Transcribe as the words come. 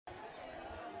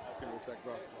me a sec,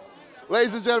 bro.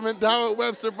 Ladies and gentlemen, Down With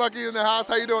Webster, Bucky in the house.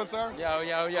 How you doing, sir? Yo,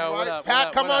 yo, yo, what up?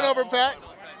 Pat, come on over, Pat.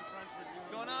 What's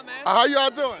going on, man? How y'all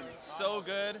doing? So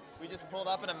good. We just pulled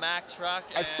up in a Mack truck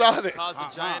and I saw this. caused a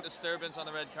giant disturbance on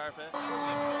the red carpet.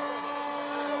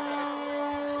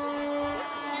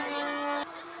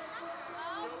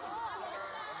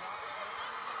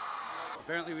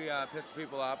 Apparently we piss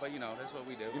people off, but you know, that's what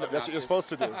we do. You know, that's what you're supposed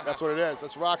to do. That's what it is.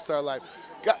 That's rock star life.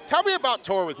 Tell me about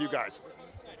touring with you guys.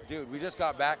 Dude, we just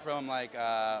got back from like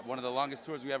one of the longest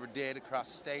tours we ever did across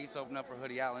states, opened up for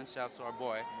Hoodie Allen. Shouts to our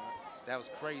boy. That was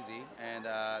crazy. And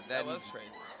then was crazy.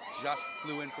 Just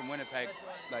flew in from Winnipeg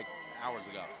like hours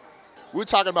ago. We're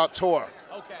talking about tour.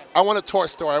 Okay. I want a tour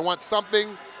story. I want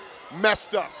something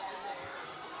messed up.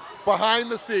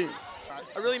 Behind the scenes.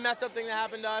 A really messed up thing that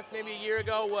happened to us maybe a year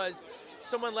ago was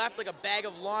someone left like a bag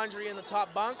of laundry in the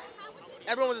top bunk.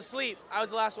 Everyone was asleep. I was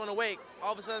the last one awake.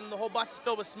 All of a sudden, the whole bus is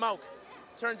filled with smoke.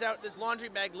 Turns out this laundry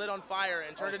bag lit on fire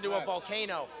and turned into a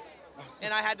volcano.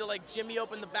 And I had to like jimmy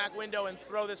open the back window and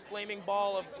throw this flaming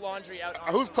ball of laundry out.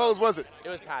 Whose clothes was it? It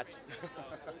was Pat's.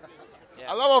 Yeah.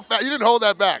 I love how you didn't hold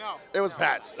that back. No. It was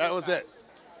Pat's. That was it.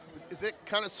 Is it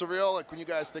kind of surreal, like when you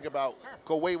guys think about,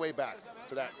 go way back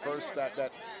to that first,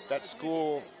 that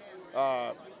school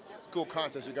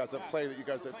contest you guys, that play that you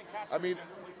guys did, I mean,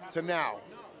 to now?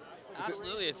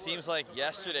 Absolutely. It seems like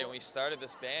yesterday when we started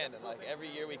this band, and like every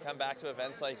year we come back to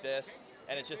events like this,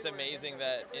 and it's just amazing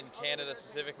that in Canada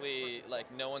specifically, like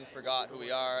no one's forgot who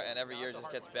we are, and every year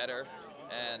just gets better,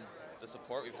 and the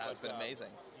support we've had has been amazing.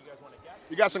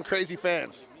 You got some crazy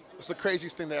fans. What's the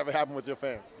craziest thing that ever happened with your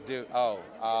fans? Dude,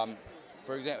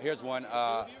 for example, here's one.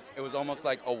 It was almost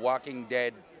like a Walking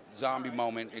Dead zombie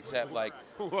moment, except like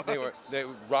they were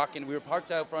rocking. We were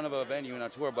parked out front of a venue in our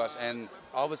tour bus, and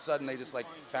all of a sudden they just like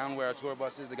found where our tour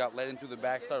bus is. They got let in through the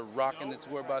back, started rocking the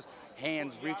tour bus,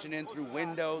 hands reaching in through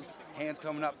windows, hands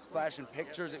coming up, flashing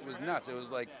pictures. It was nuts. It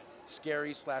was like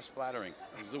scary / flattering.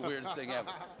 It was the weirdest thing ever.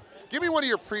 Give me one of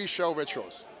your pre-show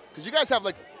rituals, because you guys have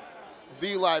like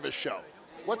the livest show.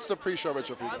 What's the pre-show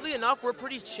ritual for you? Oddly enough, we're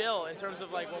pretty chill in terms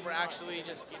of like when we're actually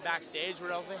just backstage.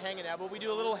 We're also hanging out, but we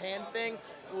do a little hand thing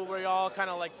where we all kind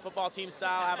of like football team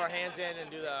style, have our hands in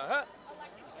and do the huh,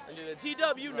 and do the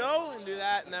TW no, and do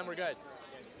that, and then we're good.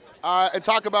 And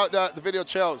talk about the video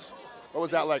chills. What was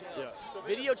that like? Yeah.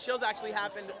 Video chills actually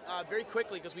happened very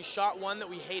quickly because we shot one that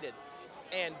we hated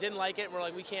and didn't like it. And we're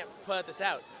like, we can't put this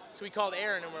out. So we called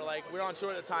Aaron and we're like, we were on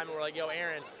tour at the time, and we're like, yo,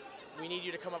 Aaron, we need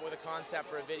you to come up with a concept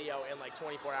for a video in like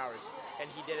 24 hours. And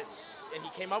he did it, and he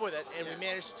came up with it, and we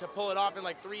managed to pull it off in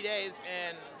like 3 days,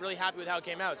 and really happy with how it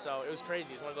came out. So it was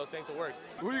crazy. It's one of those things that works.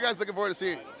 Who are you guys looking forward to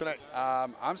seeing tonight?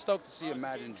 I'm stoked to see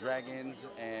Imagine Dragons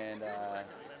and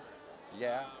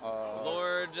yeah.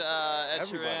 Lord, Ed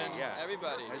Sheeran, yeah.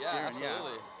 everybody. Ed Yeah, Sheeran,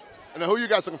 absolutely. And who are you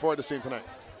guys looking forward to seeing tonight?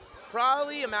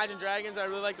 Probably Imagine Dragons. I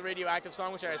really like the Radioactive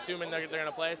song, which I assume they're going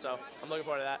to play, so I'm looking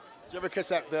forward to that. Did you ever catch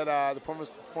the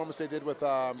performance they did with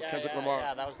Kendrick Lamar?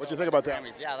 Yeah, that was What'd you dope. think about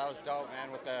that? Yeah, that was dope,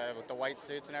 man, with the white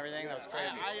suits and everything. That was crazy.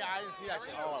 I didn't see that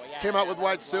shit. Oh, yeah, Came out with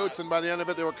white suits, and by the end of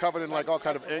it, they were covered in like all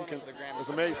kind of ink, and The it Grammys was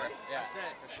for amazing. sure. Yeah,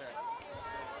 for sure.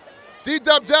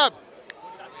 D-Dub-Dub.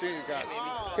 See you guys.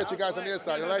 Catch you guys on the other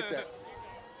side. You like that?